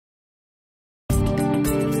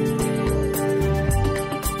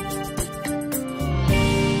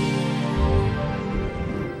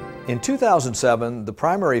In 2007, the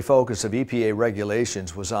primary focus of EPA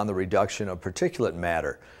regulations was on the reduction of particulate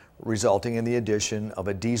matter, resulting in the addition of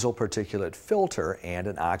a diesel particulate filter and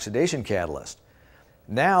an oxidation catalyst.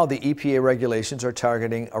 Now, the EPA regulations are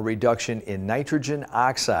targeting a reduction in nitrogen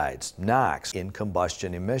oxides, NOx, in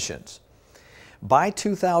combustion emissions. By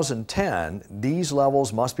 2010, these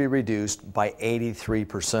levels must be reduced by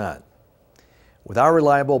 83%. With our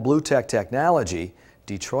reliable BlueTec technology,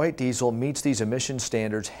 Detroit Diesel meets these emission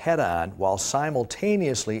standards head-on while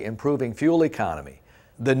simultaneously improving fuel economy.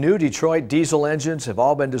 The new Detroit diesel engines have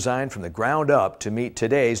all been designed from the ground up to meet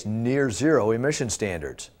today's near-zero emission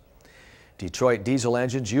standards. Detroit diesel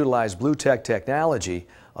engines utilize BlueTec technology,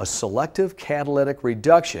 a selective catalytic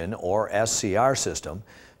reduction, or SCR system,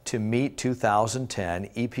 to meet 2010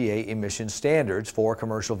 EPA emission standards for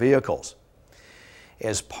commercial vehicles.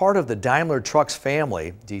 As part of the Daimler Trucks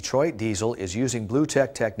family, Detroit Diesel is using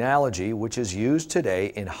BlueTec technology, which is used today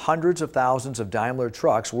in hundreds of thousands of Daimler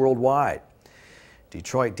trucks worldwide.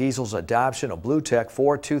 Detroit Diesel's adoption of BlueTec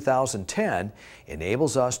for 2010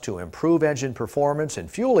 enables us to improve engine performance and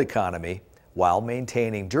fuel economy while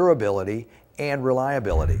maintaining durability and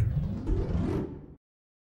reliability.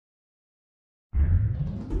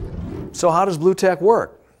 So how does BlueTec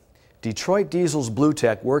work? Detroit Diesel's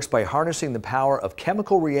BlueTec works by harnessing the power of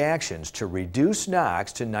chemical reactions to reduce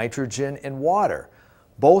NOx to nitrogen and water,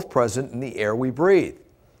 both present in the air we breathe.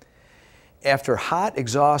 After hot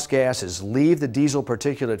exhaust gases leave the diesel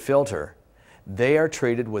particulate filter, they are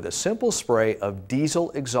treated with a simple spray of diesel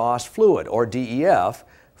exhaust fluid, or DEF,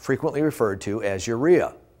 frequently referred to as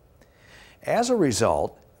urea. As a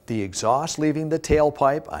result, the exhaust leaving the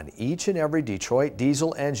tailpipe on each and every Detroit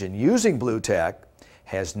diesel engine using BlueTec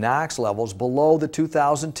has NOx levels below the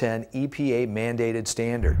 2010 EPA mandated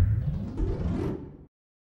standard.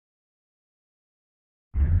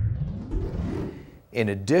 In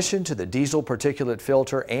addition to the diesel particulate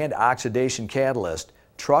filter and oxidation catalyst,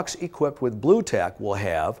 trucks equipped with BlueTec will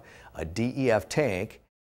have a DEF tank,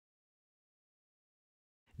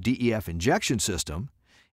 DEF injection system,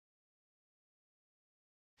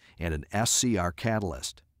 and an SCR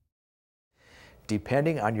catalyst.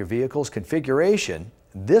 Depending on your vehicle's configuration,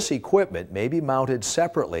 this equipment may be mounted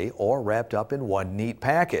separately or wrapped up in one neat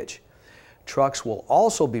package. Trucks will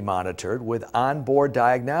also be monitored with onboard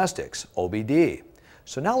diagnostics, OBD.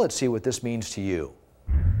 So now let's see what this means to you.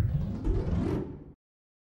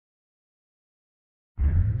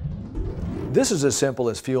 This is as simple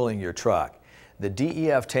as fueling your truck. The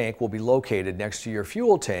DEF tank will be located next to your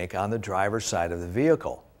fuel tank on the driver's side of the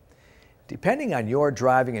vehicle. Depending on your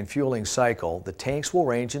driving and fueling cycle, the tanks will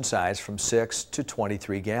range in size from 6 to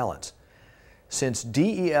 23 gallons. Since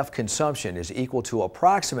DEF consumption is equal to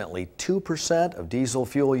approximately 2% of diesel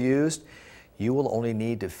fuel used, you will only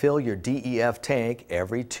need to fill your DEF tank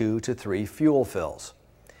every 2 to 3 fuel fills.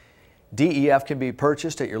 DEF can be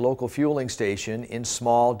purchased at your local fueling station in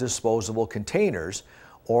small disposable containers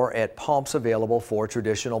or at pumps available for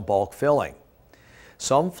traditional bulk filling.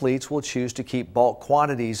 Some fleets will choose to keep bulk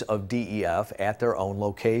quantities of DEF at their own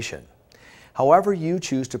location. However you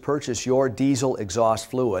choose to purchase your diesel exhaust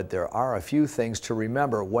fluid, there are a few things to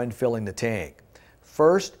remember when filling the tank.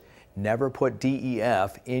 First, never put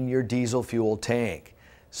DEF in your diesel fuel tank.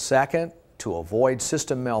 Second, to avoid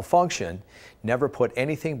system malfunction, never put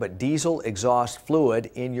anything but diesel exhaust fluid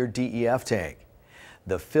in your DEF tank.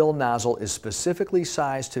 The fill nozzle is specifically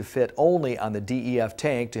sized to fit only on the DEF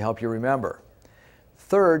tank to help you remember.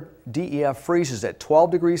 Third, DEF freezes at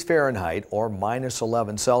 12 degrees Fahrenheit or minus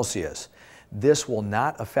 11 Celsius. This will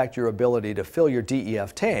not affect your ability to fill your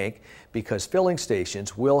DEF tank because filling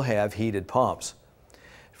stations will have heated pumps.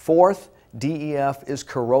 Fourth, DEF is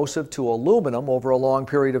corrosive to aluminum over a long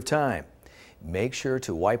period of time. Make sure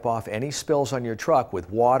to wipe off any spills on your truck with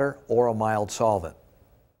water or a mild solvent.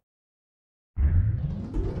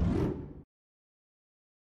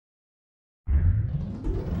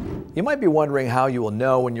 You might be wondering how you will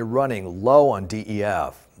know when you're running low on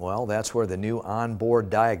DEF. Well, that's where the new onboard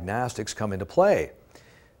diagnostics come into play.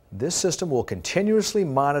 This system will continuously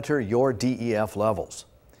monitor your DEF levels.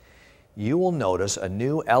 You will notice a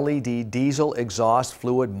new LED diesel exhaust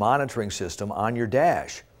fluid monitoring system on your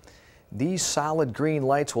dash. These solid green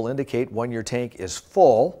lights will indicate when your tank is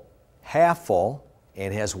full, half full,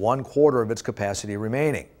 and has 1/4 of its capacity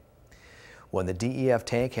remaining. When the DEF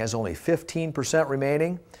tank has only 15%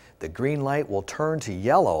 remaining, the green light will turn to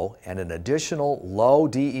yellow and an additional low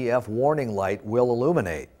DEF warning light will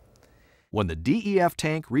illuminate. When the DEF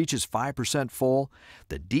tank reaches 5% full,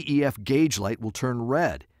 the DEF gauge light will turn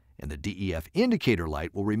red and the DEF indicator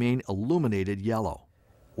light will remain illuminated yellow.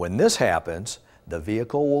 When this happens, the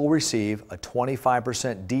vehicle will receive a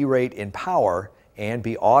 25% derate in power and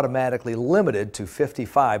be automatically limited to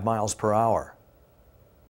 55 miles per hour.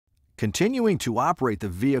 Continuing to operate the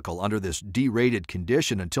vehicle under this derated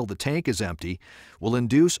condition until the tank is empty will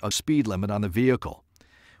induce a speed limit on the vehicle.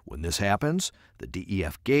 When this happens, the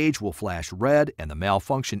DEF gauge will flash red and the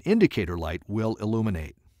malfunction indicator light will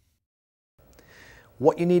illuminate.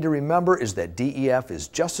 What you need to remember is that DEF is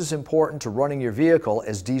just as important to running your vehicle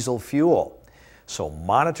as diesel fuel. So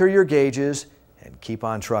monitor your gauges and keep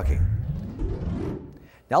on trucking.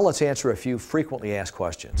 Now let's answer a few frequently asked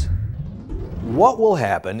questions. What will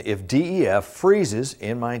happen if DEF freezes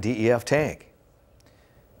in my DEF tank?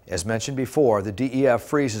 As mentioned before, the DEF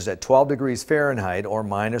freezes at 12 degrees Fahrenheit or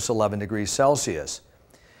minus 11 degrees Celsius.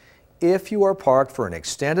 If you are parked for an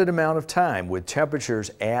extended amount of time with temperatures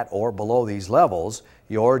at or below these levels,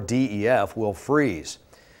 your DEF will freeze.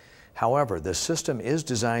 However, the system is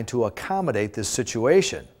designed to accommodate this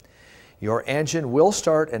situation. Your engine will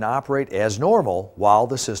start and operate as normal while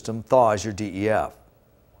the system thaws your DEF.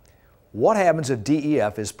 What happens if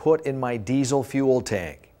DEF is put in my diesel fuel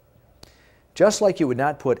tank? Just like you would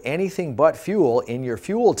not put anything but fuel in your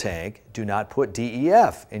fuel tank, do not put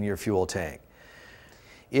DEF in your fuel tank.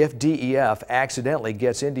 If DEF accidentally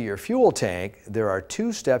gets into your fuel tank, there are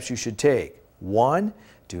two steps you should take. 1,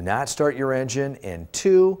 do not start your engine, and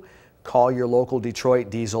 2, call your local Detroit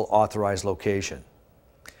Diesel authorized location.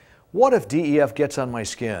 What if DEF gets on my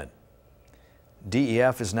skin?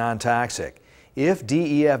 DEF is non-toxic. If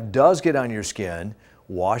DEF does get on your skin,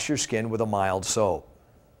 wash your skin with a mild soap.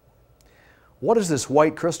 What is this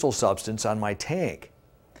white crystal substance on my tank?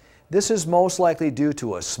 This is most likely due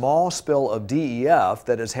to a small spill of DEF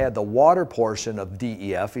that has had the water portion of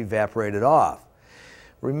DEF evaporated off.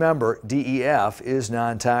 Remember, DEF is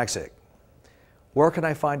non-toxic. Where can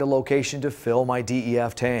I find a location to fill my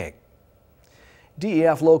DEF tank?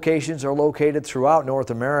 DEF locations are located throughout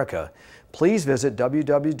North America. Please visit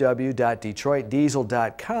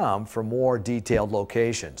www.detroitdiesel.com for more detailed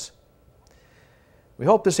locations. We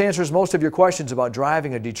hope this answers most of your questions about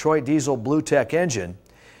driving a Detroit Diesel BlueTec engine.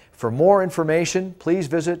 For more information, please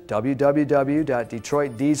visit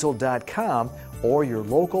www.detroitdiesel.com or your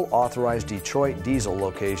local authorized Detroit Diesel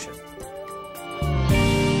location.